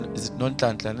is it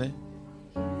non-Tantlane?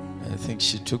 I think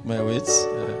she took my words.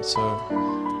 It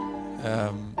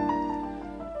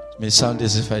may sound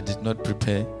as if I did not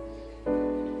prepare.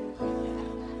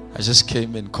 I just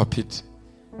came and copied,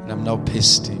 and I'm now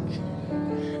pasting.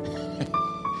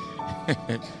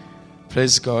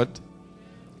 Praise God.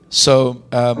 So,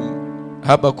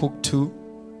 Habakkuk 2,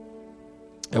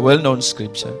 a well-known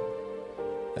scripture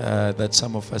that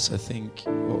some of us, I think,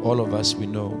 or all of us, we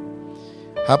know.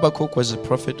 Habakkuk was a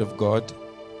prophet of God.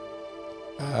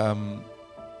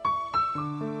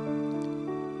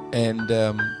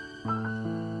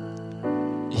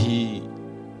 He,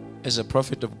 as a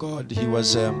prophet of God, he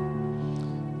was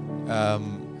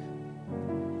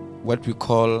what we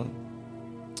call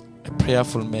a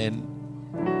prayerful man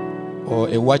or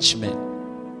a watchman.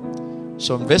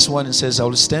 So in verse 1 it says, I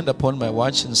will stand upon my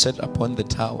watch and set upon the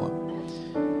tower.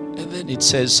 And then it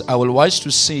says, I will watch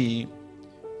to see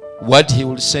what he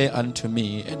will say unto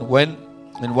me, and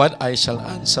what I shall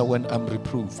answer when I'm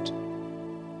reproved.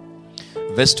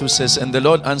 Verse 2 says, and the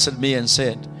Lord answered me and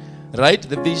said, write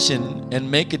the vision and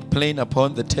make it plain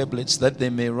upon the tablets, that he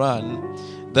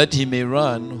may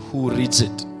run who reads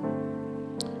it.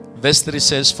 Verse 3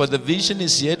 says, for the vision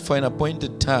is yet for an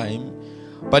appointed time,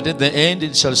 but at the end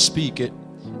it shall speak it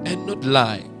and not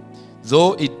lie.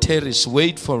 Though it tarries,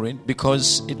 wait for it,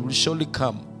 because it will surely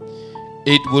come.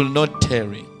 It will not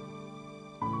tarry.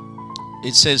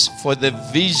 It says, for the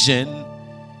vision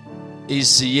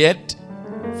is yet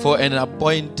for an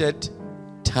appointed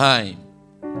time,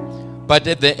 but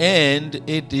at the end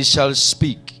it shall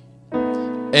speak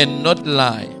and not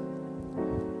lie.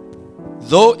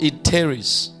 Though it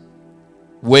tarries,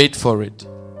 wait for it,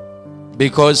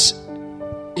 because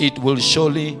it will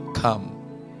surely come.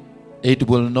 It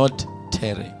will not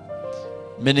tarry,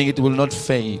 meaning it will not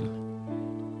fail.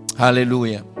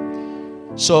 Hallelujah.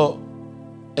 So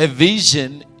a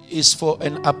vision is for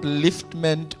an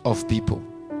upliftment of people.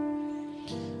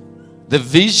 The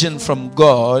vision from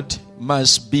God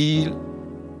must be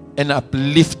an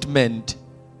upliftment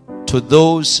to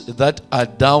those that are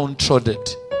downtrodden,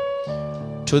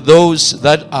 to those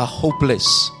that are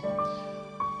hopeless,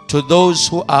 to those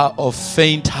who are of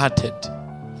faint-hearted.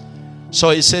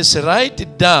 So it says, write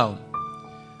it down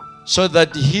so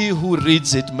that he who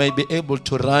reads it may be able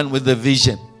to run with the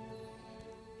vision.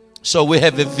 So we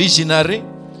have a visionary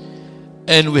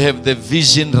and we have the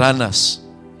vision runners.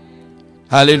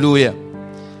 Hallelujah.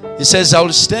 He says, I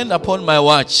will stand upon my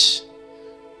watch.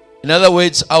 In other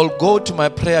words, I'll go to my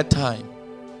prayer time.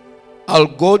 I'll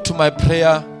go to my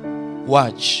prayer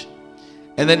watch.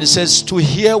 And then it says, to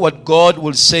hear what God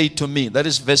will say to me. That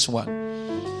is verse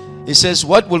 1. He says,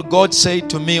 what will God say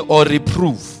to me or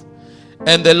reprove?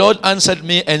 And the Lord answered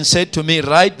me and said to me,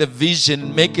 write the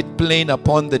vision, make it plain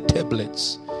upon the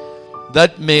tablets,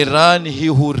 that may run he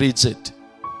who reads it.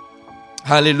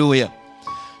 Hallelujah.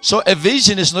 So a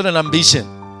vision is not an ambition.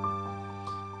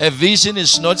 A vision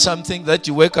is not something that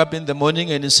you wake up in the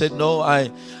morning and you said, no,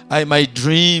 my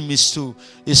dream is to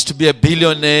be a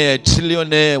billionaire, a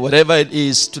trillionaire, whatever it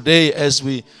is. Today, as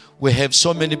we have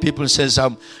so many people says,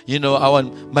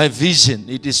 my vision,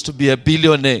 it is to be a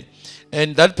billionaire.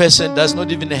 And that person does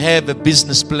not even have a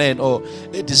business plan or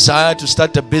a desire to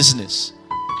start a business.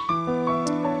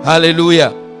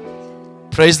 Hallelujah.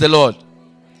 Praise the Lord.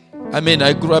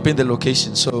 I grew up in the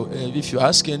location. So if you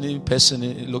ask any person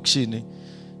in Lokshini,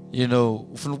 he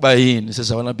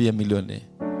says, I want to be a millionaire.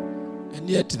 And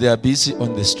yet they are busy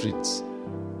on the streets.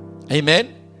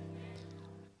 Amen.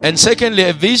 And secondly,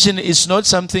 a vision is not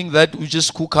something that you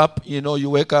just cook up. You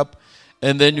wake up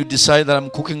and then you decide that I'm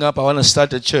cooking up. I want to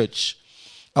start a church.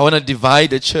 I want to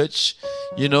divide a church.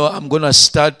 I'm going to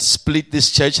split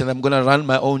this church and I'm going to run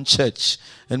my own church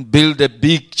and build a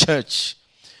big church.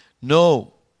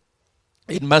 No.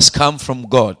 It must come from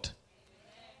God.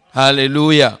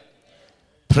 Hallelujah.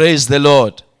 Praise the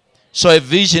Lord. So a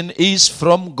vision is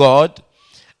from God,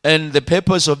 and the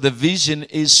purpose of the vision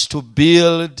is to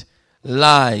build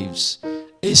lives,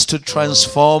 is to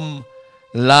transform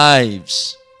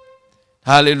lives.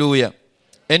 Hallelujah.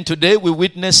 And today we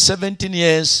witness 17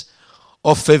 years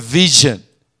of a vision.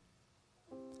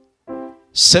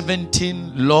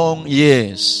 17 long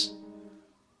years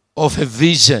of a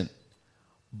vision,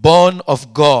 born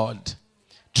of God,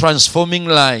 transforming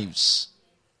lives.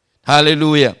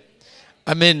 Hallelujah.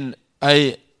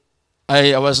 I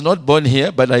was not born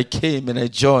here, but I came and I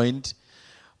joined.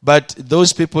 But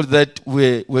those people that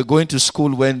were going to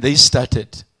school when they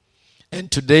started.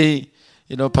 And today,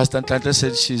 Pastor Ntanta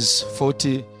said she's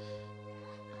 40,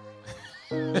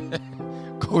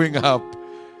 going up.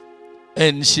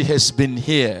 And she has been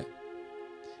here.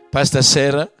 Pastor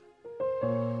Sarah,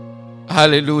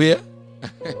 Hallelujah.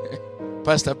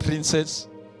 Pastor Princess.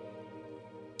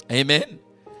 Amen.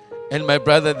 And my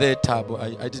brother there, Tabo.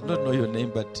 I did not know your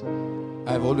name, but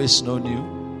I've always known you.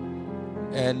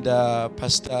 And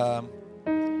Pastor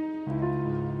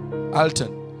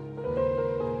Alton.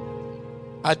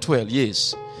 Atwell,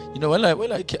 yes. You know, when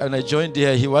I joined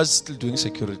here, he was still doing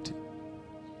security.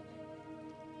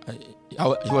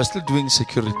 He was still doing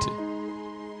security.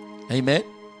 Amen.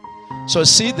 So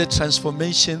see the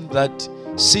transformation,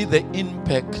 see the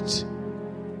impact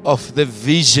of the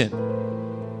vision.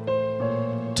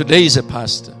 Today is a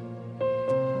pastor.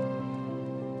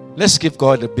 Let's give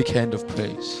God a big hand of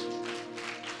praise.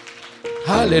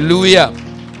 Hallelujah.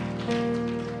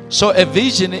 So a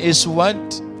vision is what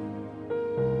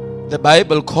the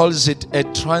Bible calls it a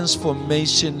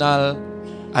transformational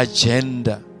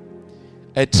agenda,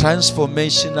 a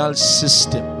transformational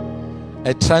system,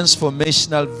 a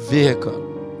transformational vehicle.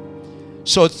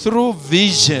 So through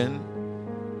vision,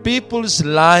 people's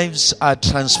lives are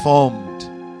transformed.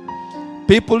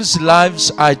 People's lives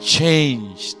are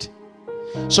changed.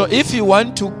 So if you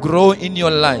want to grow in your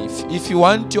life, if you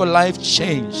want your life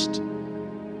changed,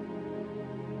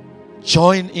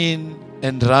 join in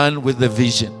and run with the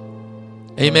vision.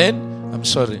 Amen. I'm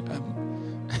sorry.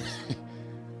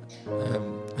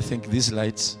 I think these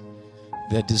lights,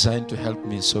 they're designed to help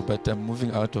me. But I'm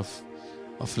moving out of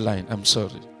line. I'm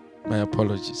sorry. My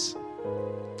apologies.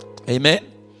 Amen.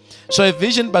 So a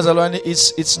vision, Bazalwane,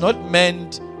 it's not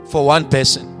meant for one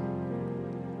person.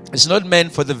 It's not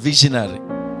meant for the visionary.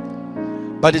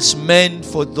 But it's meant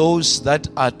for those that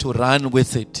are to run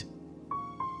with it.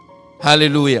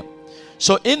 Hallelujah.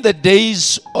 So in the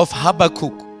days of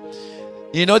Habakkuk,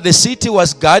 the city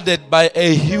was guarded by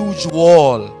a huge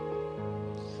wall.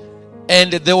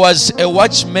 And there was a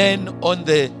watchman on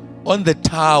the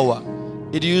tower.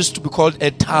 It used to be called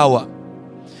a tower.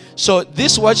 So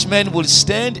this watchman will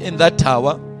stand in that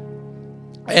tower,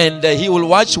 and he will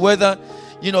watch whether,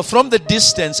 from the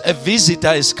distance a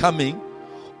visitor is coming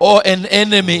or an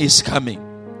enemy is coming.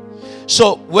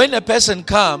 So when a person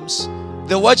comes,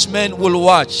 the watchman will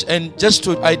watch and just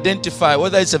to identify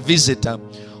whether it's a visitor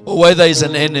or whether it's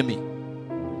an enemy.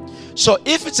 So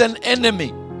if it's an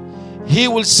enemy, he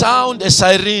will sound a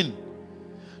siren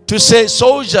to say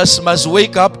soldiers must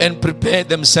wake up and prepare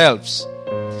themselves.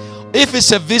 If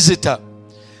it's a visitor,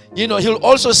 he'll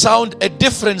also sound a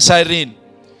different siren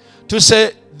to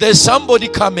say there's somebody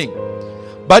coming,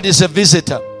 but it's a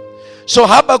visitor. So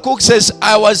Habakkuk says,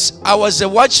 I was a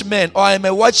watchman, or I'm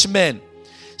a watchman,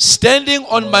 standing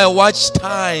on my watch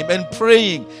time and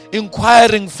praying,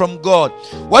 inquiring from God,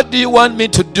 what do you want me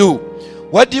to do?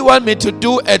 What do you want me to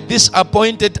do at this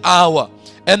appointed hour?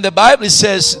 And the Bible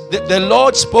says the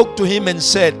Lord spoke to him and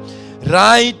said,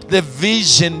 write the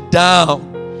vision down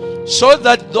so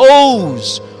that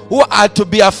those who are to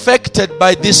be affected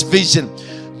by this vision,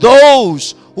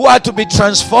 those who are to be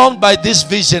transformed by this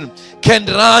vision, can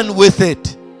run with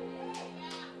it.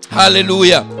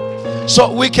 Hallelujah.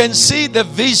 So we can see the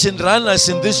vision runners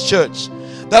in this church,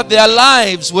 that their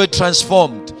lives were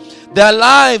transformed. Their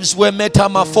lives were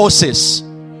metamorphosis.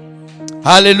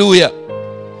 Hallelujah.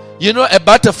 A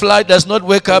butterfly does not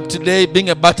wake up today being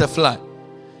a butterfly.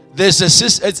 There's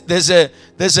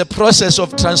a process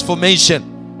of transformation.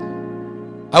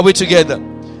 Are we together?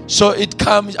 So it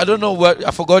comes, I don't know what,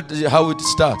 I forgot how it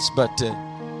starts, but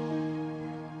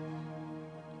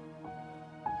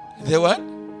the what?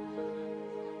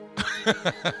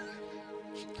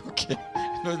 Okay.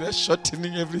 They're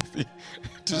shortening everything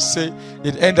to say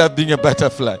it end up being a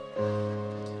butterfly.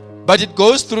 But it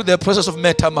goes through the process of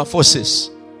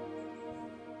metamorphosis.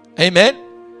 Amen.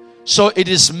 So it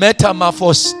is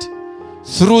metamorphosed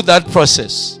through that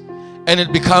process, and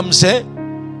it becomes a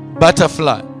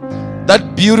butterfly.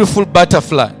 That beautiful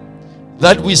butterfly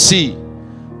that we see.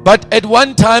 But at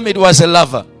one time it was a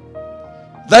lover.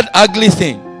 That ugly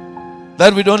thing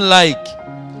that we don't like.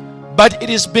 But it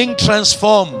is being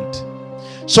transformed.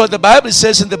 So the Bible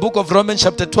says in the book of Romans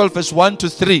chapter 12 verse 1 to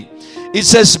 3. It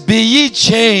says, be ye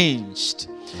changed,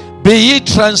 be ye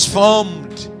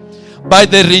transformed by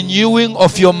the renewing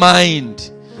of your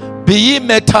mind. Be ye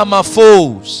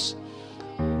metamorphosed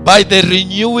by the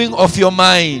renewing of your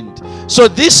mind. So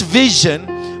this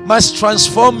vision must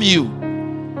transform you.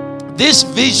 This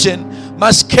vision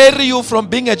must carry you from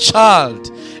being a child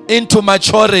into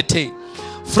maturity.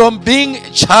 From being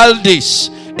childish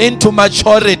into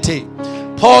maturity.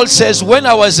 Paul says, when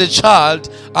I was a child,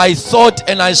 I thought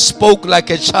and I spoke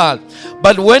like a child.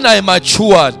 But when I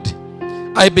matured,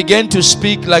 I began to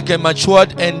speak like a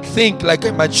matured and think like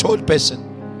a matured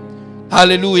person.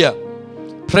 Hallelujah.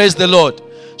 Praise the Lord.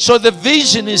 So the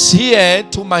vision is here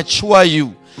to mature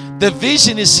you. The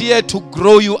vision is here to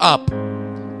grow you up.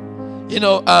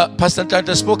 Pastor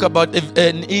Tanta spoke about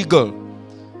an eagle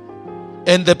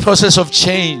and the process of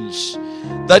change.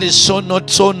 That is not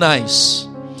so nice.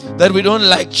 That we don't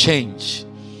like change.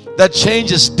 That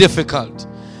change is difficult.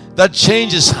 That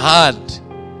change is hard.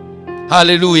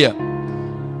 Hallelujah.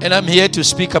 And I'm here to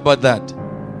speak about that.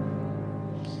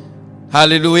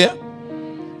 Hallelujah.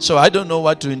 So I don't know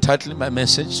what to entitle my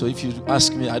message. So if you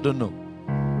ask me, I don't know.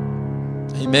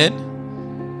 Amen.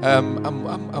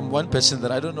 I'm one person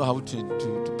that I don't know how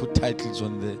to put titles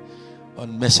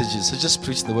on messages. So just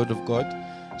preach the word of God.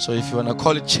 So if you want to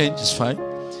call it change, it's fine.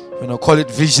 If you want to call it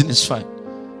vision, it's fine.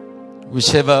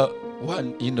 Whichever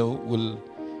one, will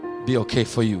be okay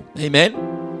for you.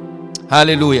 Amen.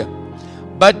 Hallelujah.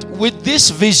 But with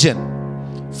this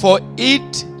vision, for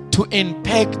it to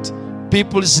impact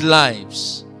people's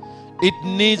lives, it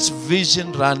needs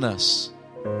vision runners.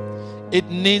 It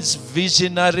needs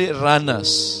visionary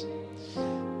runners.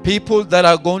 People that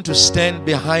are going to stand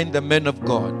behind the men of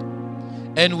God.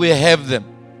 And we have them.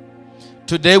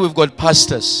 Today we've got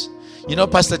pastors.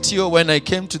 Pastor Tio, when I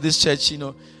came to this church,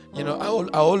 I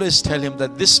always tell him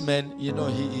that this man, he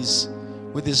is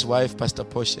with his wife, Pastor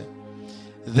Portia.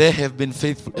 They have been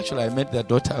faithful. Actually, I met their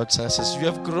daughter outside. I says, "You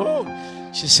have grown."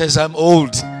 She says, "I'm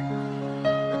old."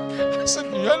 I said,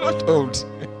 "You are not old."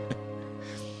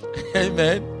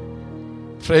 Amen.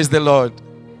 Praise the Lord.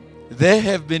 They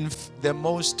have been the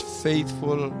most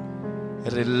faithful,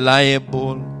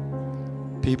 reliable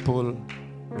people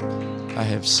I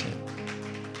have seen.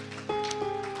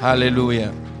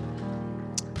 Hallelujah.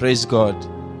 Praise God.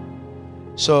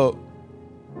 So,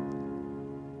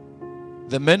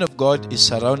 the man of God is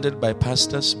surrounded by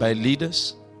pastors, by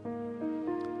leaders.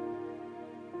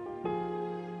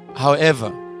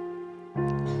 However,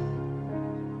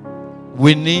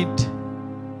 we need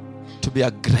to be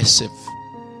aggressive.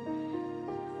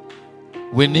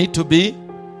 We need to be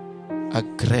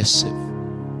aggressive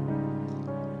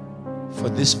for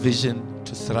this vision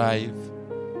to thrive,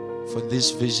 for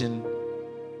this vision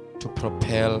to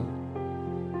propel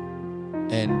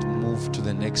and move to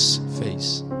the next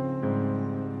phase.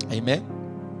 Amen.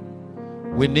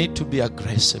 We need to be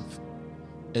aggressive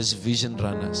as vision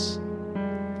runners.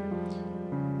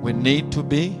 We need to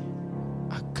be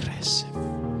aggressive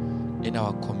in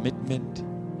our commitment,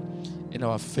 in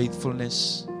our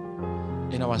faithfulness,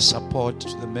 in our support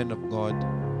to the men of God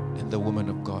and the women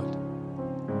of God.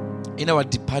 In our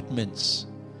departments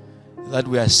that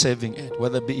we are serving at,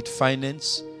 whether be it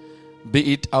finance,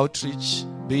 be it outreach,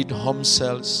 be it home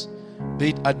cells, be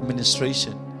it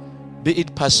administration, be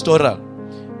it pastoral,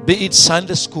 be it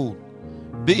Sunday school,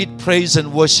 be it praise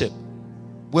and worship.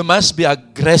 We must be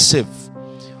aggressive.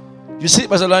 You see,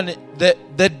 Pastor Lani,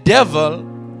 the devil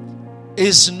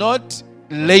is not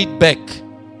laid back.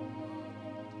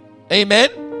 Amen?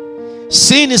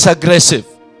 Sin is aggressive.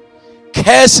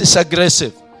 Curse is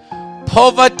aggressive.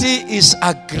 Poverty is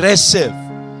aggressive.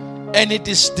 And it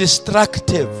is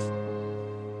destructive.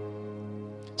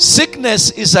 Sickness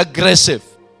is aggressive.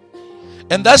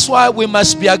 And that's why we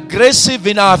must be aggressive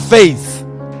in our faith.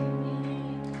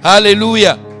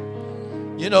 Hallelujah.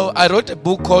 I wrote a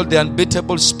book called The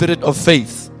Unbeatable Spirit of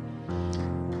Faith.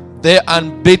 The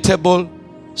Unbeatable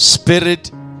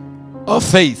Spirit of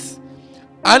Faith.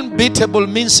 Unbeatable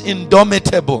means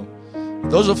indomitable.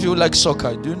 Those of you who like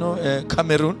soccer, do you know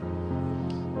Cameroon?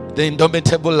 The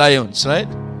indomitable lions, right?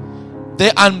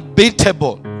 The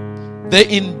unbeatable. The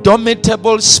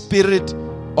indomitable spirit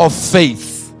of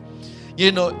faith.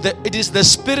 It is the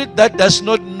spirit that does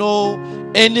not know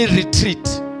any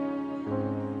retreat.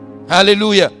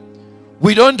 Hallelujah.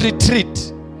 We don't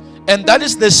retreat. And that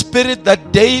is the spirit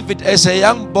that David, as a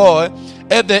young boy,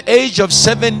 at the age of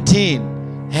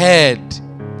 17, had.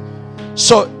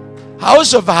 So,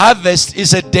 House of Harvest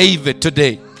is a David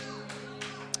today.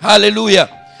 Hallelujah.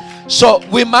 So,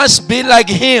 we must be like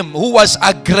him who was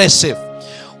aggressive.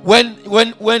 When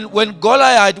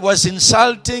Goliath was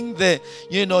insulting the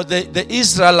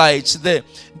Israelites, the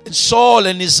Saul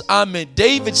and his army,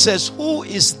 David says, "Who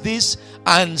is this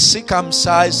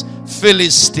uncircumcised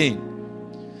Philistine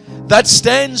that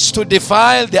stands to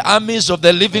defile the armies of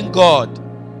the living God?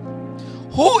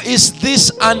 Who is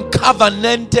this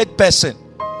uncovenanted person?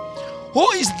 Who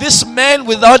is this man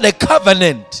without a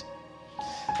covenant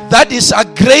that is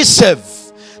aggressive,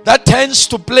 that tends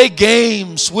to play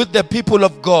games with the people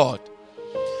of God?"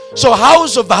 So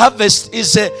House of Harvest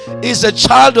is a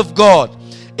child of God,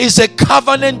 is a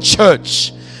covenant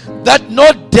church that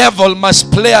no devil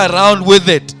must play around with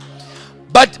it.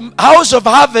 But House of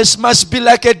Harvest must be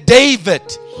like a David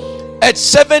at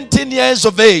 17 years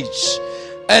of age.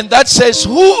 And that says,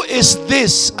 who is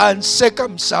this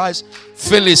uncircumcised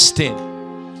Philistine?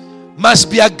 Must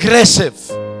be aggressive.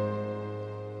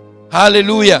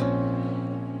 Hallelujah.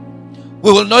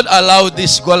 We will not allow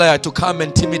this Goliath to come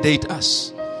and intimidate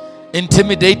us. And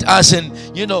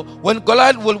when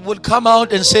Goliath will come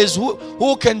out and says,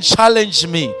 who can challenge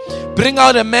me? Bring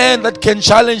out a man that can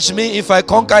challenge me. If I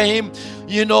conquer him,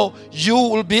 you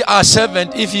will be our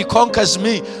servant. If he conquers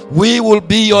me, we will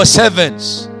be your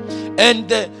servants. And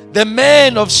the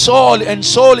men of Saul, and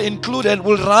Saul included,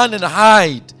 will run and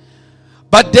hide.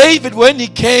 But David, when he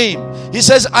came, he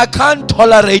says, I can't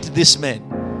tolerate this man.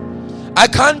 I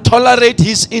can't tolerate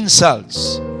his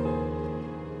insults.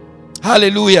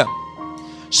 Hallelujah.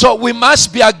 So we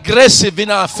must be aggressive in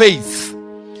our faith.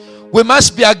 We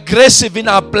must be aggressive in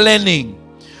our planning.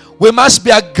 We must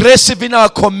be aggressive in our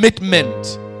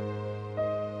commitment.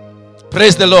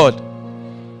 Praise the Lord.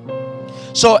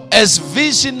 So as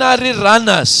visionary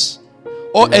runners,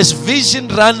 or as vision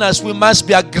runners, we must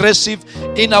be aggressive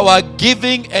in our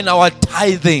giving and our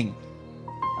tithing.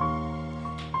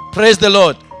 Praise the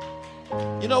Lord.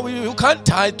 You can't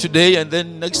tithe today and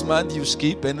then next month you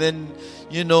skip, and then,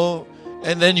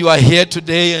 and then you are here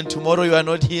today and tomorrow you are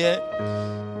not here.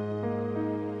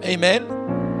 Amen.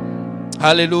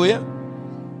 Hallelujah.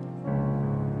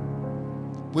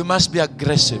 We must be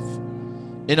aggressive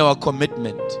in our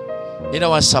commitment, in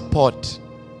our support.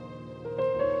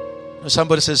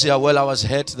 Somebody says, I was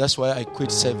hurt, that's why I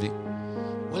quit serving.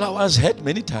 I was hurt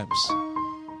many times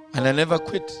and I never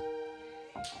quit.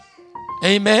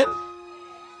 Amen.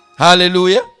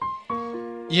 Hallelujah.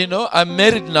 I'm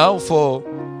married now for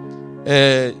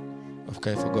okay,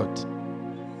 I forgot.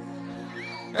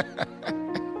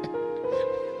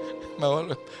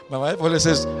 My wife always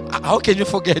says, how can you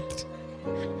forget?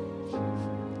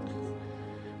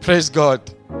 Praise God.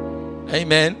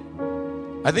 Amen.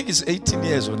 I think it's 18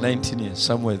 years or 19 years,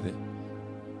 somewhere there.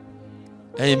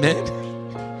 Amen.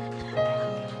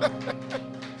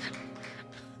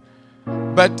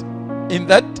 But in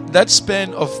that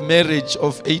span of marriage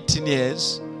of 18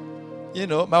 years,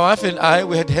 my wife and I,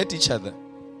 we had hurt each other.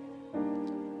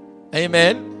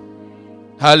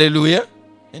 Amen. Hallelujah.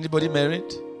 Anybody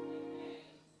married?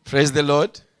 Praise the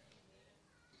Lord.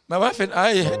 My wife and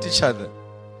I hurt each other.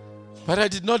 But I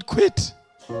did not quit.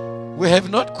 We have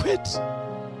not quit.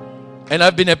 And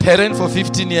I've been a parent for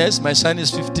 15 years. My son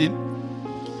is 15.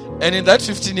 And in that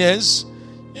 15 years,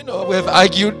 we have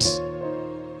argued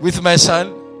with my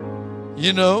son,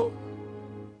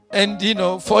 and,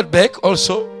 fought back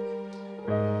also.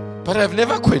 But I've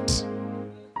never quit.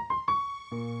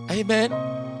 Amen.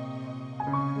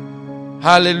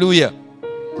 Hallelujah.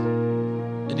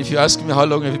 And if you ask me how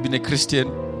long have you been a Christian,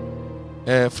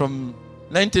 from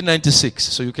 1996,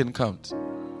 so you can count.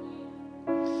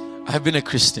 I have been a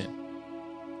Christian.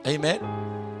 Amen.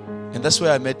 And that's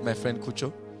where I met my friend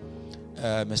Kucho,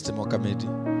 Mr. Mokamedi.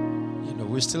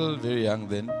 We're still very young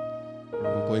then. We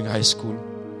were going high school.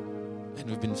 And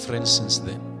we've been friends since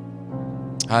then.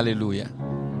 Hallelujah.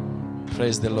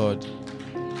 Praise the Lord.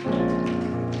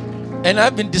 And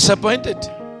I've been disappointed.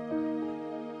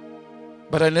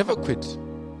 But I never quit.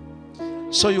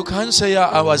 So you can't say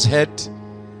I was hurt.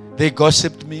 They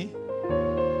gossiped me.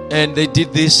 And they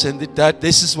did this and did that.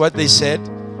 This is what they said.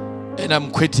 And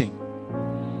I'm quitting.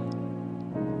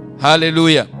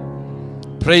 Hallelujah.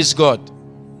 Praise God.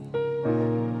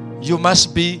 You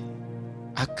must be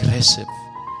aggressive.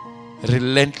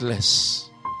 Relentless.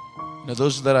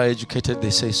 Those that are educated, they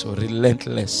say so.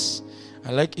 Relentless.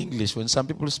 I like English. When some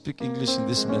people speak English in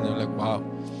this manner, I'm like, wow.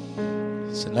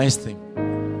 It's a nice thing.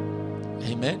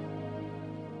 Amen.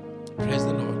 Praise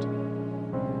the Lord.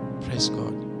 Praise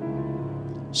God.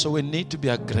 So we need to be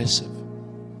aggressive.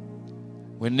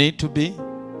 We need to be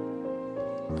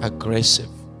aggressive.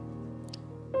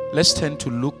 Let's turn to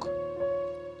Luke.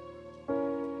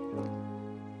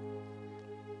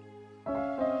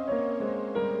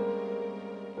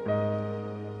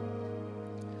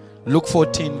 Luke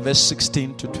 14, verse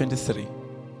 16 to 23.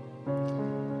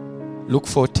 Luke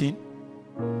 14.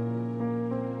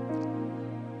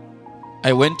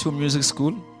 I went to music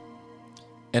school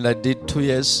and I did 2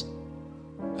 years.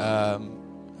 I've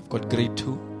got grade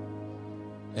 2.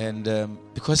 And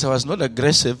because I was not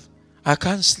aggressive, I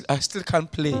still can't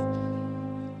play.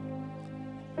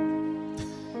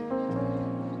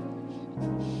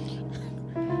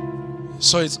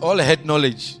 So it's all head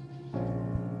knowledge.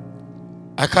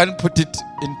 I can't put it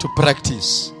into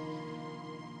practice.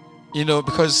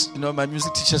 Because my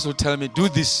music teachers will tell me, do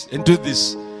this and do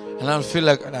this. And I'll feel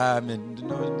like,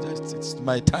 it's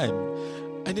my time.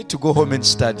 I need to go home and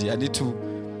study. I need to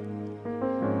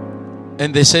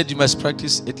And they said you must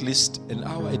practice at least an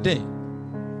hour a day.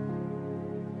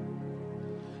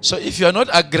 So if you are not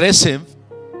aggressive,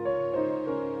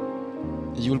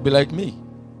 you will be like me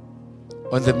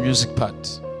on the music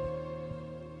part.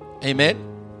 Amen.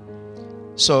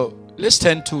 So let's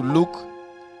turn to Luke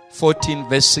 14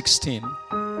 verse 16.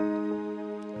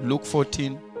 Luke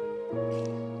 14.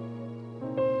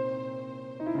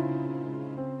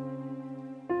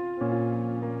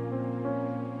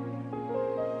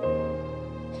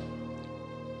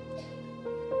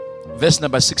 Verse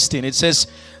number 16. It says,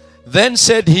 "Then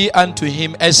said he unto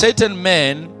him, a certain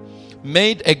man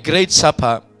made a great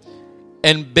supper,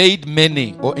 and bade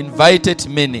many," or invited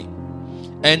many,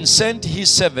 "and sent his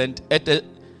servant at the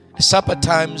supper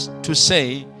times to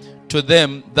say to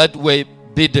them that were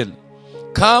bidden,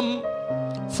 Come,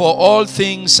 for all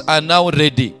things are now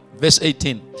ready." Verse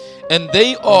 18. "And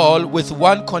they all with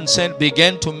one consent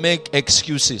began to make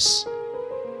excuses."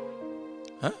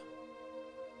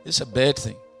 It's a bad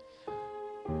thing.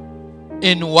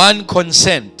 In one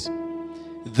consent,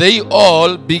 they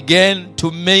all began to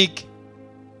make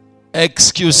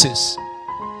excuses.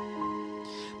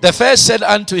 The first said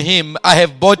unto him, "I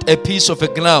have bought a piece of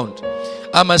ground.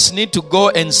 I must need to go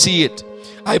and see it.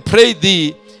 I pray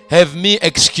thee, have me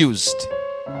excused."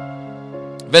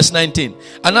 Verse 19.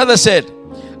 Another said,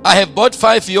 "I have bought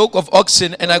 5 yoke of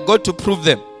oxen, and I go to prove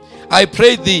them. I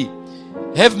pray thee,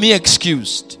 have me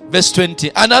excused." Verse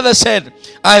 20. Another said,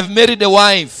 "I have married a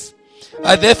wife.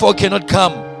 I therefore cannot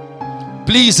come.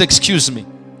 Please excuse me."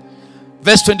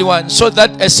 Verse 21. So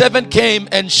that a servant came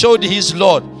and showed his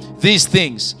Lord these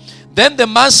things. Then the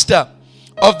master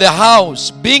of the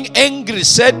house, being angry,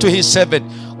 said to his servant,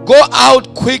 "Go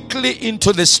out quickly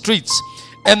into the streets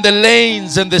and the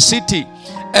lanes and the city,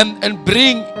 and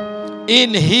bring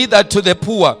in hither to the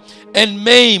poor and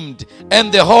maimed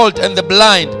and the halt and the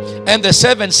blind." And the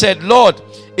servant said, "Lord,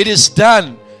 it is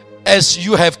done as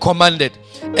you have commanded,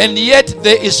 and yet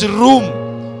there is room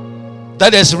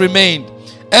that has remained."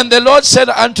 And the Lord said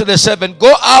unto the servant,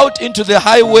 "Go out into the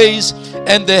highways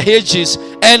and the hedges,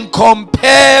 and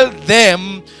compel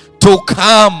them to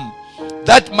come,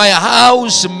 that my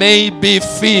house may be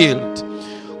filled."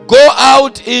 Go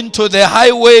out into the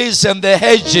highways and the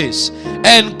hedges,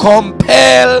 and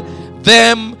compel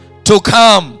them to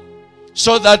come,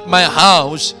 so that my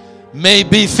house may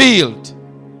be filled.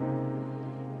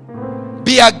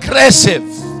 Be aggressive.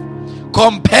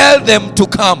 Compel them to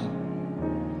come.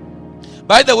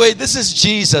 By the way, this is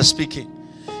Jesus speaking.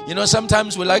 You know,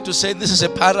 sometimes we like to say this is a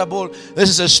parable, this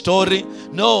is a story.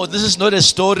 No, this is not a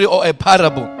story or a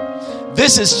parable.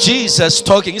 This is Jesus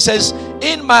talking. He says,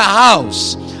 "In my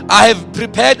house, I have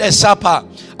prepared a supper.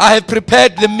 I have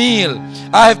prepared the meal.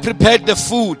 I have prepared the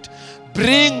food.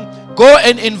 Go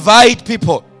and invite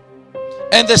people."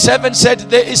 And the servant said,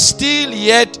 "There is still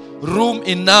yet room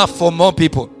enough for more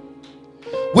people."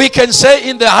 We can say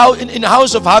in the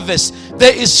house of harvest,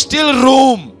 there is still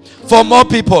room for more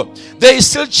people. There is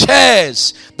still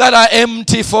chairs that are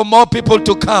empty for more people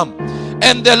to come.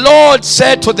 And the Lord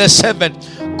said to the servant,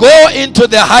 "Go into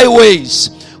the highways,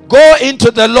 go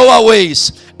into the lower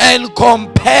ways, and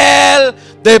compel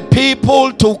the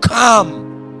people to come."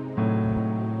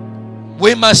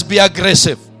 We must be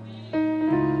aggressive.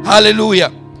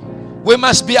 Hallelujah. We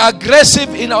must be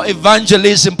aggressive in our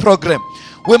evangelism program.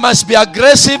 We must be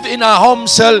aggressive in our home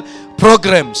cell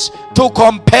programs to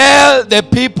compel the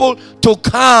people to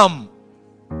come.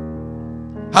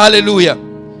 Hallelujah.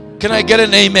 Can I get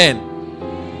an amen?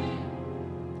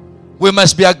 We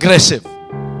must be aggressive.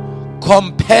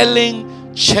 Compelling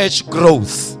church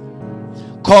growth.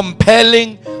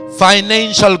 Compelling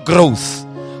financial growth.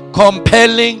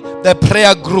 Compelling the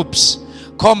prayer groups.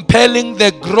 Compelling the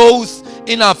growth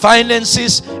in our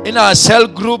finances, in our cell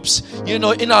groups, in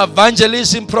our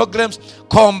evangelism programs.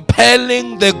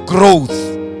 Compelling the growth.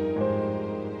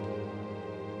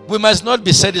 We must not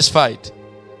be satisfied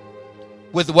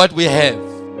with what we have.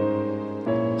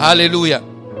 Hallelujah.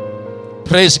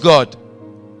 Praise God.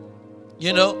 We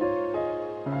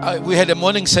had a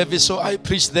morning service, so I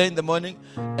preached there in the morning,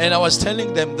 and I was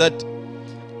telling them that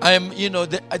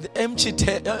the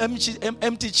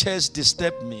empty chairs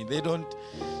disturb me. They don't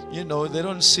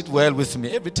sit well with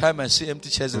me. Every time I see empty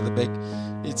chairs at the back,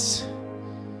 it's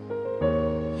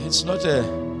not a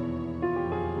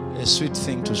sweet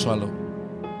thing to swallow.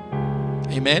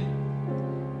 Amen.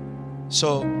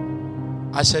 So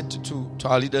I said to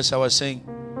our leaders, I was saying,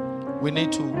 we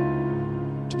need to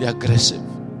be aggressive.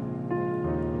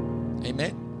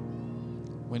 Amen.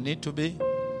 We need to be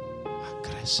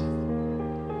aggressive.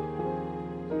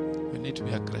 We need to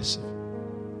be aggressive.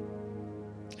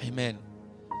 Amen.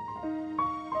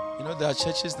 There are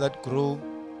churches that grow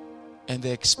and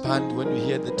they expand. When you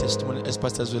hear the testimony, as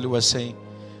Pastor Zweli was saying,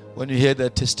 when you hear the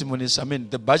testimonies,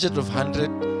 the budget of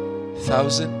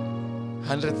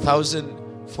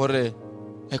 100,000 for a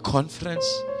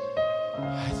conference,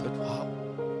 I thought, wow.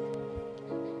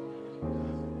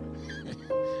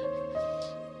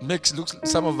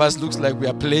 Some of us looks like we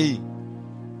are playing.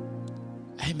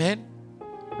 Amen.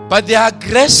 But they are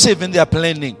aggressive in their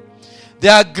planning. They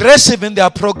are aggressive in their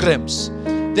programs.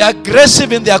 They are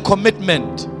aggressive in their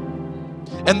commitment.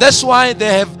 And that's why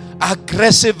they have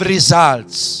aggressive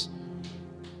results.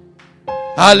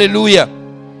 Hallelujah.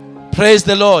 Praise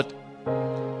the Lord.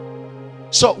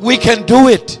 So we can do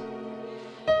it.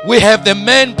 We have the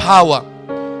manpower.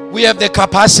 We have the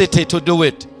capacity to do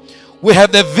it. We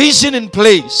have the vision in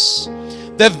place.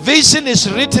 The vision is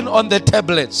written on the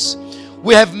tablets.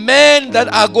 We have men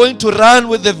that are going to run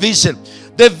with the vision.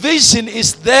 The vision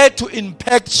is there to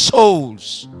impact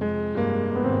souls.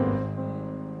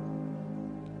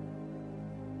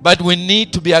 But we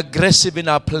need to be aggressive in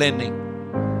our planning.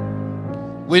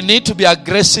 We need to be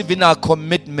aggressive in our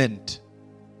commitment.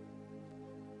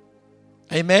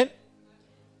 Amen.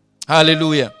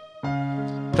 Hallelujah.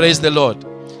 Praise the Lord.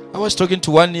 I was talking to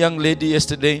one young lady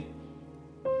yesterday.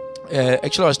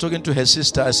 Actually, I was talking to her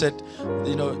sister. I said,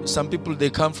 some people, they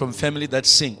come from family that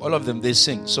sing. All of them, they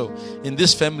sing. So in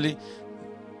this family,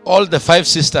 all the 5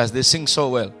 sisters, they sing so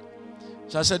well.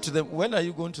 So I said to them, when are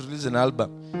you going to release an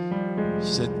album?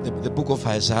 She said, the book of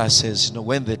Isaiah says,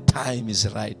 when the time is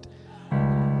right. I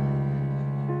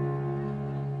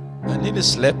nearly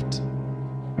slept.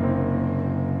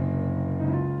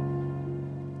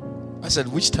 I said,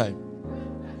 which time?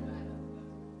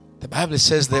 The Bible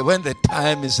says that when the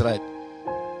time is right.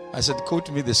 I said,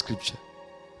 quote me the scripture.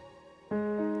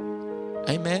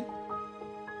 Amen.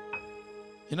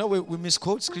 We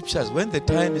misquote scriptures when the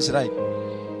time is right.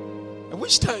 And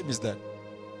which time is that?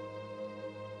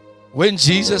 When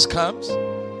Jesus comes?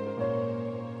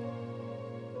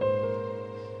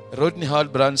 Rodney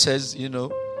Howard-Browne says,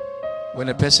 when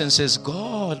a person says,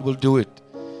 God will do it.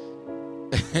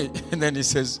 And then he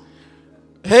says,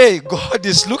 hey, God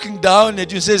is looking down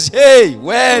at you and says, hey,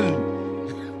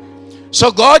 when?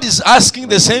 So God is asking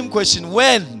the same question,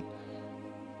 when?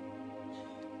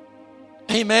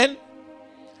 Amen.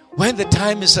 When the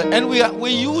time is right. And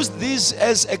we use these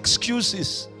as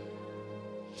excuses.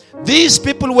 These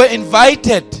people were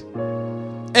invited.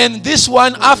 And this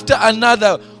one after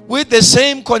another with the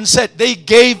same concept, they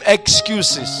gave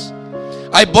excuses.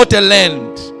 I bought a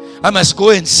land. I must go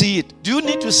and see it. Do you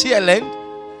need to see a land?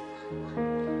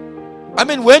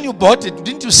 When you bought it,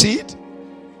 didn't you see it?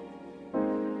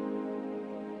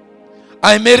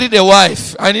 I married a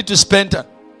wife. I need to spend her.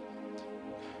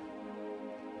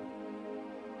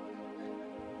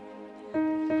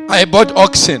 I bought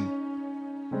oxen.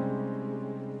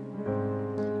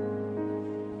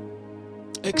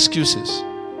 Excuses.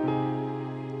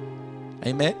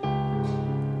 Amen.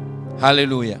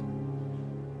 Hallelujah.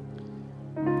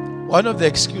 One of the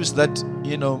excuses that,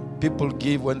 people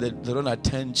give when they don't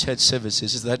attend church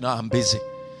services is that, no, I'm busy.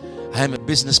 I am a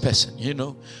business person,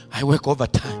 I work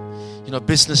overtime.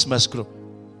 Business must grow.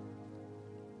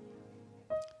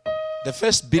 The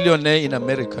first billionaire in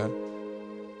America,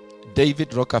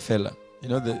 David Rockefeller.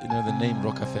 The name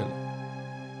Rockefeller.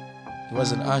 He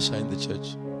was an usher in the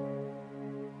church.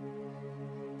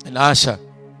 An usher.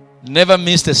 Never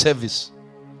missed a service.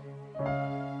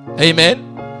 Amen.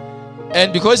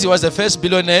 And because he was the first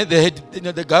billionaire, they had,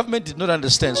 the government did not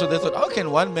understand. So they thought, how can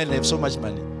one man have so much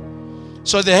money?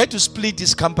 So they had to split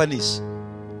his companies.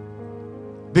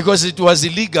 Because it was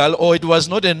illegal, or it was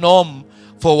not a norm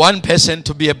for one person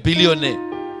to be a billionaire.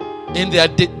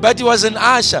 But he was an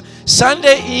usher.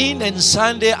 Sunday in and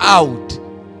Sunday out.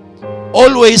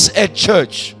 Always at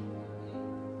church.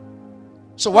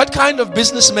 So what kind of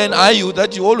businessman are you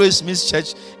that you always miss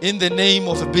church in the name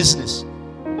of a business?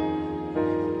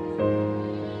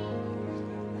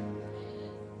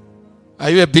 Are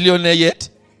you a billionaire yet?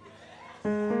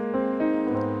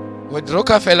 When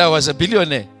Rockefeller was a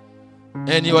billionaire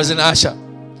and he was an usher.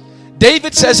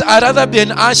 David says, I'd rather be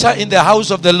an usher in the house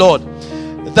of the Lord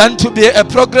than to be a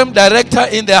program director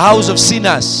in the house of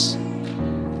sinners.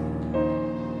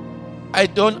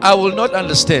 I will not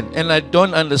understand, and I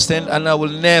don't understand, and I will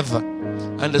never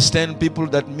understand people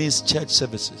that miss church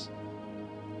services.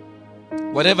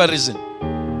 Whatever reason.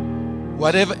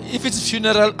 Whatever, if it's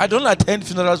funeral, I don't attend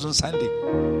funerals on Sunday.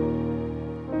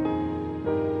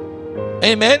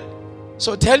 Amen.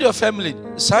 So tell your family,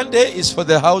 Sunday is for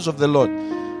the house of the Lord.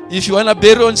 If you want to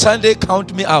bury on Sunday,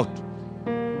 count me out.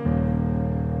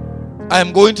 I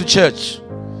am going to church.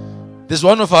 There's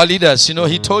one of our leaders,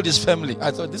 he told his family,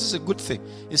 I thought this is a good thing.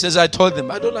 He says, I told them,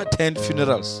 I don't attend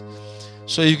funerals.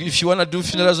 So if you want to do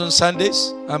funerals on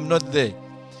Sundays, I'm not there.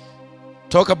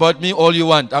 Talk about me all you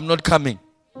want. I'm not coming.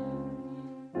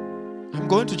 I'm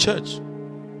going to church.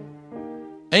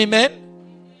 Amen.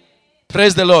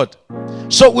 Praise the Lord.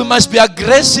 So we must be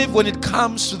aggressive when it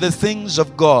comes to the things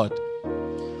of God.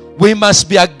 We must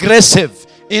be aggressive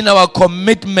in our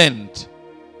commitment.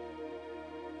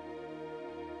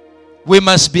 We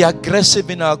must be aggressive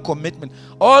in our commitment.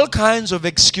 All kinds of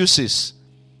excuses,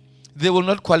 they will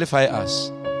not qualify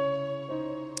us.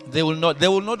 They will not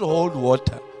hold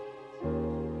water.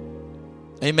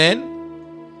 Amen.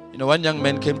 One young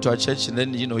man came to our church and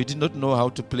then, he did not know how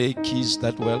to play keys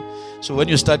that well. So when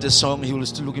you start a song, he will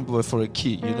still looking for a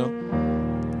key,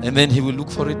 And then he will look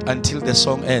for it until the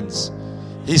song ends.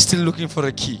 He's still looking for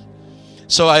a key.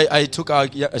 So I took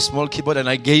a small keyboard and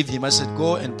I gave him. I said,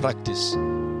 go and practice.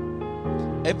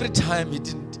 Every time he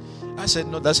didn't, I said,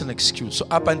 no, that's an excuse. So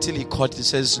up until he caught, he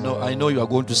says, no, I know you are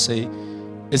going to say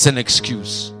it's an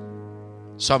excuse.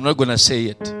 So I'm not going to say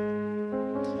it.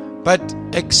 But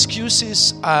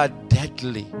excuses are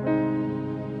deadly.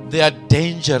 They are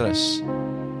dangerous.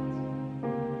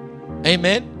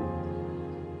 Amen?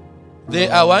 They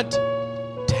are what?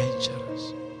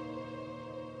 Dangerous.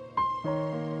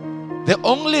 The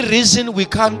only reason we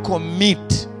can't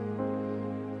commit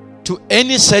to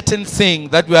any certain thing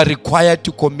that we are required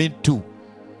to commit to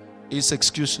is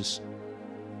excuses.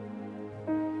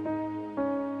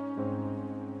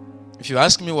 If you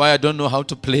ask me why I don't know how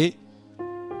to play,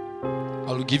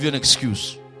 I will give you an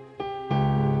excuse.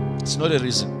 It's not a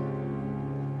reason.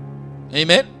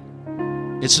 Amen?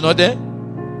 It's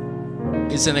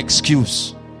an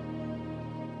excuse.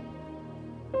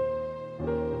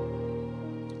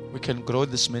 We can grow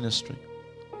this ministry.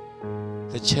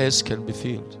 The chairs can be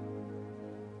filled.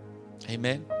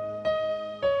 Amen?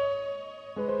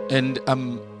 And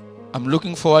I'm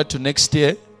looking forward to next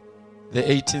year, the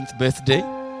 18th birthday.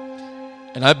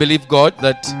 And I believe God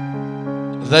that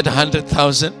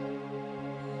 100,000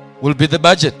 will be the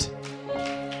budget.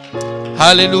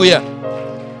 Hallelujah.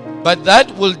 But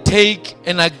that will take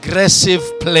an aggressive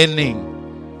planning.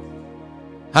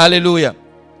 Hallelujah.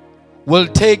 Will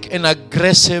take an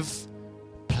aggressive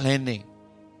planning.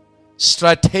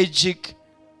 Strategic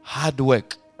hard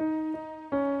work.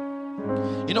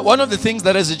 One of the things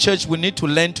that as a church we need to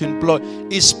learn to employ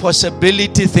is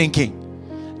possibility thinking.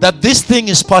 That this thing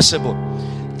is possible.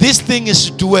 This thing is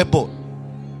doable.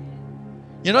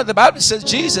 The Bible says,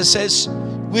 Jesus says,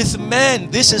 with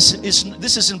man this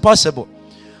is impossible.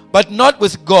 But not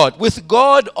with God. With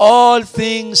God all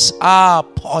things are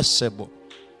possible.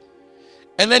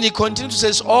 And then he continues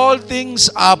to say, all things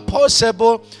are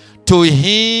possible to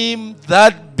him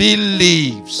that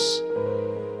believes.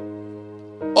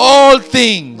 All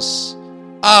things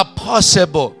are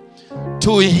possible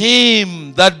to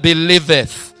him that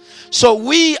believeth. So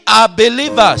we are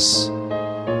believers.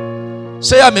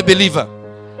 Say, I'm a believer.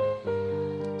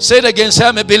 Say it again. Say,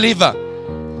 I'm a believer.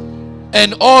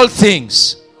 And all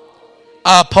things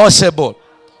are possible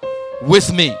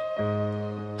with me.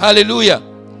 Hallelujah.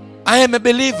 I am a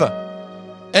believer.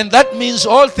 And that means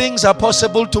all things are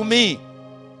possible to me.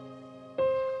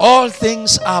 All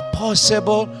things are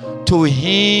possible to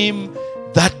him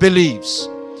that believes.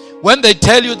 When they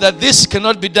tell you that this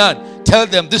cannot be done, tell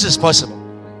them this is possible.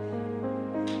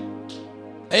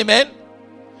 Amen.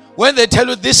 When they tell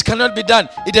you this cannot be done,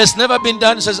 it has never been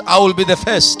done, it says, I will be the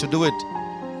first to do it.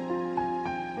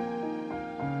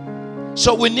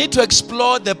 So we need to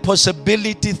explore the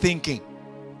possibility thinking.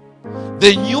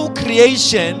 The new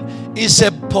creation is a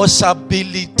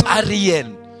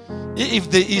possibilitarian,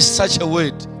 if there is such a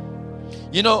word.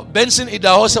 Benson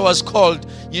Idahosa was called,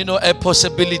 a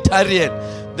possibilitarian.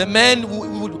 The man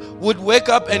would wake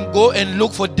up and go and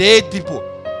look for dead people.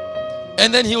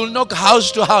 And then he will knock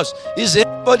house to house. Is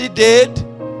anybody dead?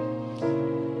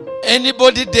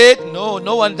 Anybody dead? No,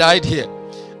 no one died here.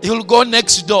 He will go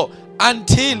next door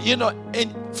until,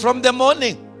 from the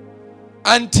morning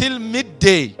until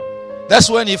midday. That's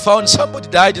when he found somebody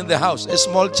died in the house, a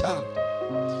small child.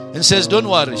 And says, don't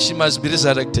worry, she must be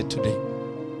resurrected today.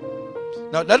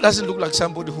 Now that doesn't look like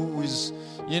somebody who is,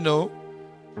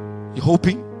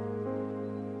 hoping.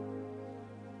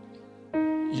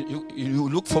 You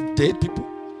look for dead people,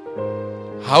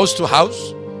 house to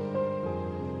house,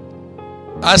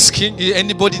 asking, is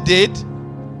anybody dead?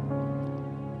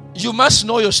 You must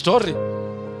know your story.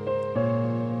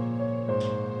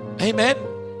 Amen.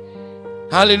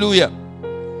 Hallelujah.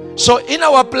 So in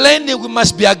our planning, we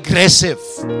must be aggressive.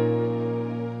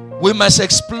 We must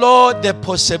explore the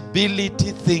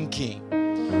possibility thinking.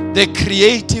 the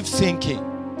creative thinking.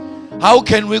 How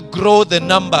can we grow the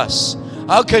numbers?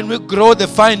 How can we grow the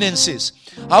finances?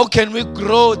 How can we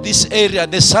grow this area,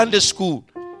 the Sunday school?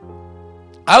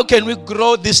 How can we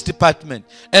grow this department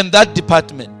and that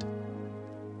department?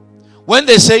 When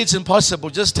they say it's impossible,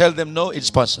 just tell them, no, it's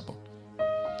possible.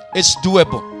 It's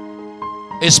doable.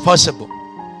 It's possible.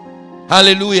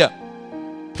 Hallelujah.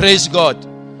 Praise God.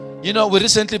 We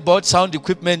recently bought sound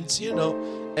equipment,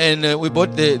 and we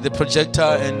bought the projector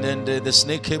and the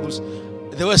snake cables.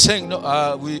 They were saying,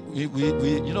 no,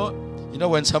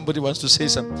 when somebody wants to say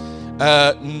something,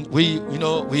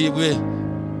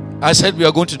 I said we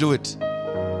are going to do it.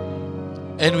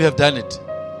 And we have done it.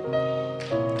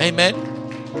 Amen.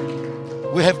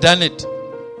 We have done it.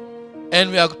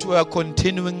 And we are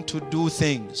continuing to do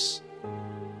things.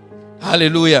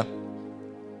 Hallelujah.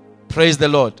 Praise the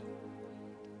Lord.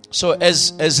 So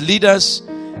as leaders,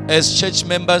 as church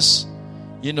members,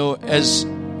 as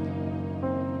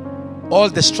all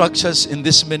the structures in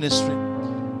this ministry,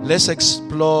 let's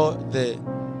explore the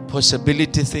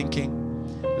possibility thinking.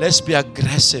 Let's be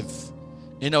aggressive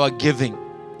in our giving.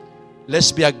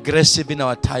 Let's be aggressive in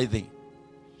our tithing.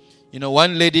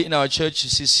 One lady in our church,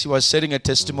 she was sharing a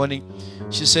testimony.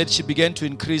 She said she began to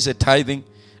increase her tithing,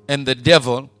 and the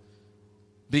devil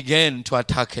began to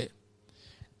attack her.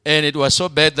 And it was so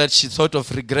bad that she thought of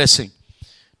regressing,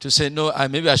 to say, no,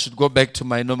 maybe I should go back to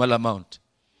my normal amount.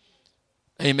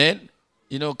 Amen.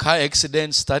 Car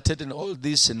accidents started and all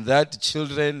this and that,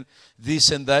 children, this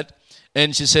and that.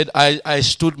 And she said, I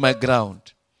stood my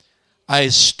ground. I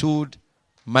stood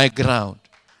my ground.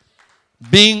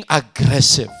 Being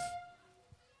aggressive.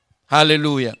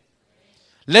 Hallelujah.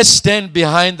 Let's stand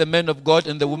behind the man of God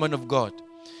and the woman of God.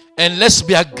 And let's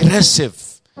be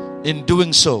aggressive in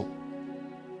doing so.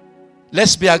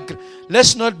 Let's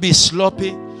not be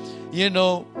sloppy.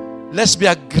 Let's be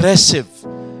aggressive.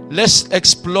 Let's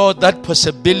explore that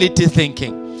possibility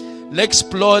thinking. Let's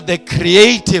explore the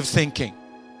creative thinking.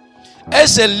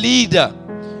 As a leader,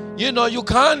 you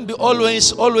can't be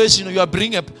always, you are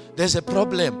bringing up, there's a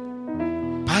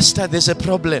problem. Pastor, there's a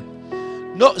problem.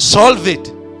 No, solve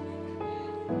it.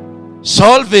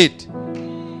 Solve it.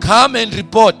 Come and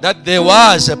report that there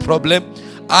was a problem.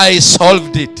 I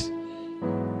solved it.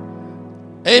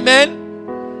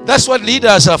 Amen. That's what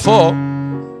leaders are for.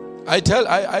 I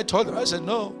told them, I said,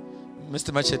 no,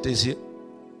 Mr. Machete is here.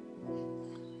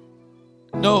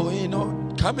 No,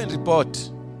 come and report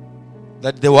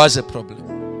that there was a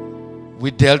problem.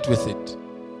 We dealt with it.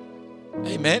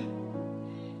 Amen.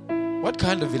 What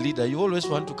kind of a leader? You always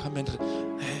want to come and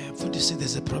what do you say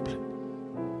there's a problem?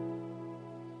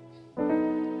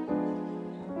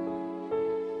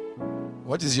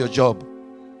 What is your job?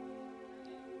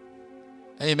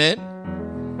 Amen.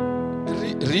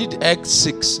 Read Acts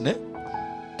 6. Ne?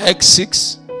 Acts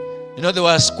 6. There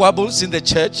were squabbles in the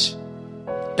church.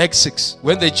 Acts 6.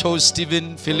 When they chose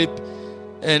Stephen, Philip,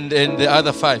 and the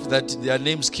other 5, that their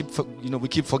names we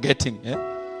keep forgetting.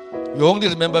 We only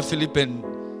remember Philip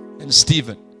and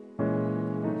Stephen.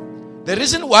 The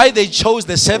reason why they chose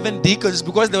the 7 deacons is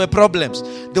because there were problems.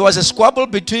 There was a squabble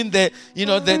between the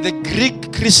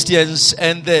Greek Christians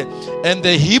and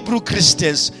the Hebrew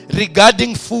Christians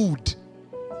regarding food.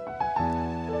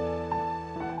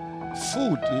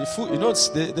 Food, it's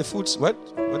the food.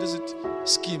 What is it?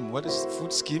 Scheme. What is the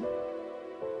food scheme?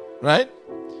 Right?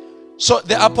 So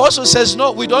the apostle says,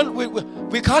 no, we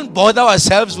can't bother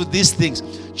ourselves with these things.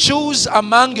 Choose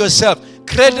among yourself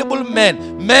credible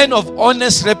men of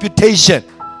honest reputation,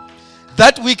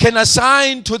 that we can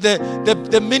assign to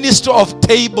the ministry of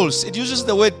tables. It uses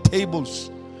the word tables.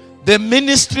 The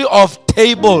ministry of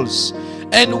tables.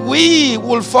 And we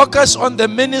will focus on the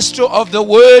ministry of the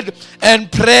word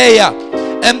and prayer.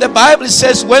 And the Bible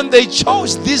says when they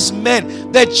chose these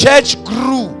men, the church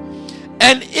grew.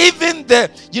 And even the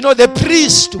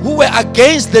priests who were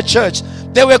against the church,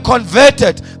 they were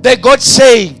converted. They got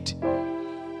saved.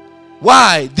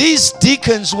 Why? These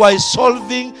deacons were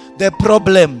solving the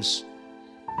problems.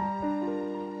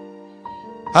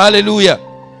 Hallelujah.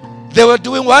 They were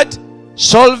doing what?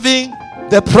 Solving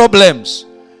the problems.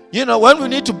 When we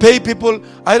need to pay people,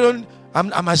 I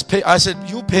must pay. I said,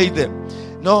 you pay them.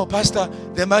 No, Pastor,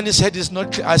 the money said it's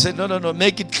not clear. I said, no,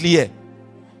 make it clear.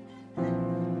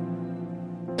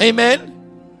 Amen.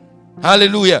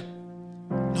 Hallelujah.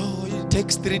 No, it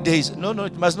takes 3 days. No,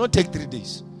 it must not take 3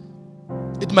 days.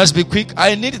 It must be quick.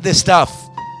 I need the staff.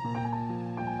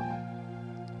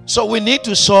 So we need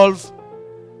to solve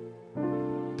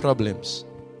problems.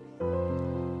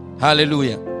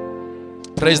 Hallelujah.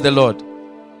 Praise the Lord.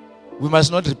 We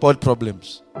must not report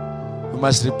problems. We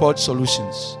must report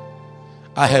solutions.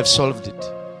 I have solved it.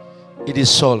 it is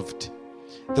solved.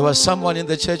 There was someone in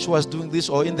the church who was doing this,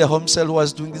 or in the home cell who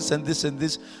was doing this and this and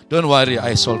this. Don't worry,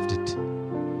 I solved it.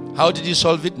 How did you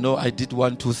solve it? No, I did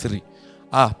 1, 2, 3.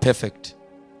 Perfect.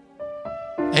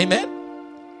 Amen.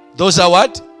 Those are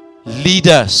what?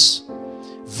 Leaders.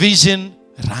 Vision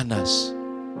runners.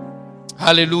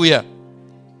 Hallelujah.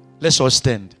 Let's all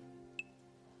stand.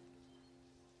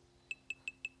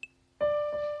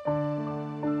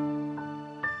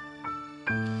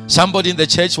 Somebody in the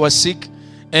church was sick,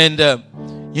 and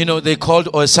they called,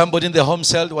 or somebody in the home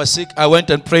cell was sick. I went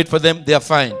and prayed for them. They are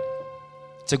fine.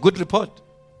 It's a good report.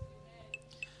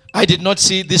 I did not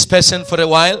see this person for a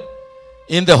while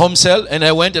in the home cell, and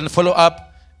I went and followed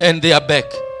up, and they are back.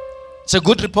 It's a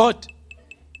good report.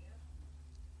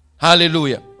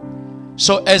 Hallelujah.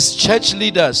 So as church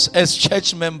leaders, as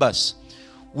church members,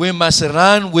 we must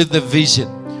run with the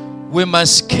vision. We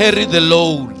must carry the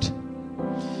load.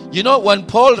 You know, when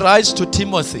Paul writes to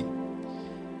Timothy,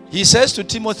 he says to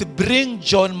Timothy, bring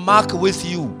John Mark with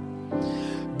you,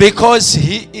 because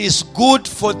he is good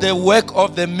for the work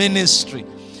of the ministry.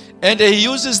 And he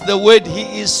uses the word,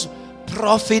 he is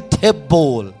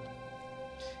profitable.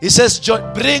 He says,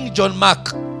 bring John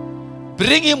Mark.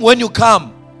 Bring him when you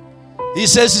come. He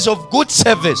says he's of good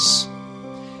service.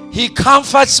 He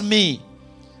comforts me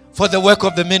for the work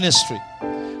of the ministry.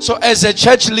 So as a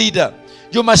church leader,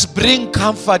 you must bring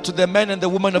comfort to the men and the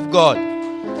women of God.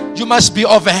 You must be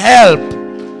of help.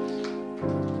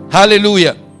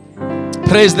 Hallelujah.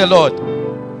 Praise the Lord.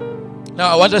 Now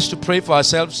I want us to pray for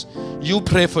ourselves. You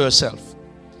pray for yourself.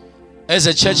 As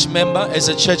a church member, as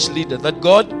a church leader, that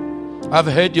God, I've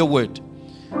heard your word,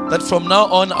 that from now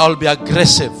on I'll be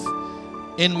aggressive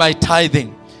in my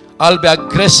tithing. I'll be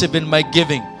aggressive in my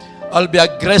giving. I'll be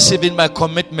aggressive in my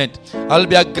commitment. I'll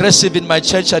be aggressive in my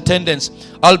church attendance.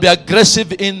 I'll be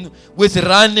aggressive with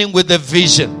running with the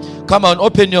vision. Come on,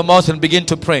 open your mouth and begin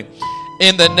to pray.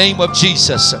 In the name of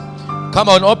Jesus. Come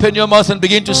on, open your mouth and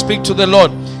begin to speak to the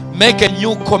Lord. Make a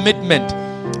new commitment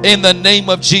in the name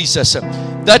of Jesus.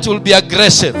 That will be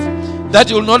aggressive.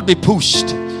 That will not be pushed.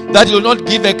 That will not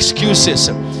give excuses.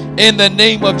 In the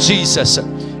name of Jesus.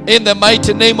 In the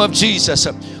mighty name of Jesus.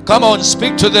 Come on,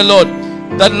 speak to the Lord.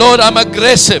 That, Lord, I'm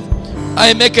aggressive.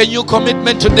 I make a new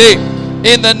commitment today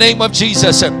in the name of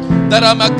Jesus. That I'm aggressive.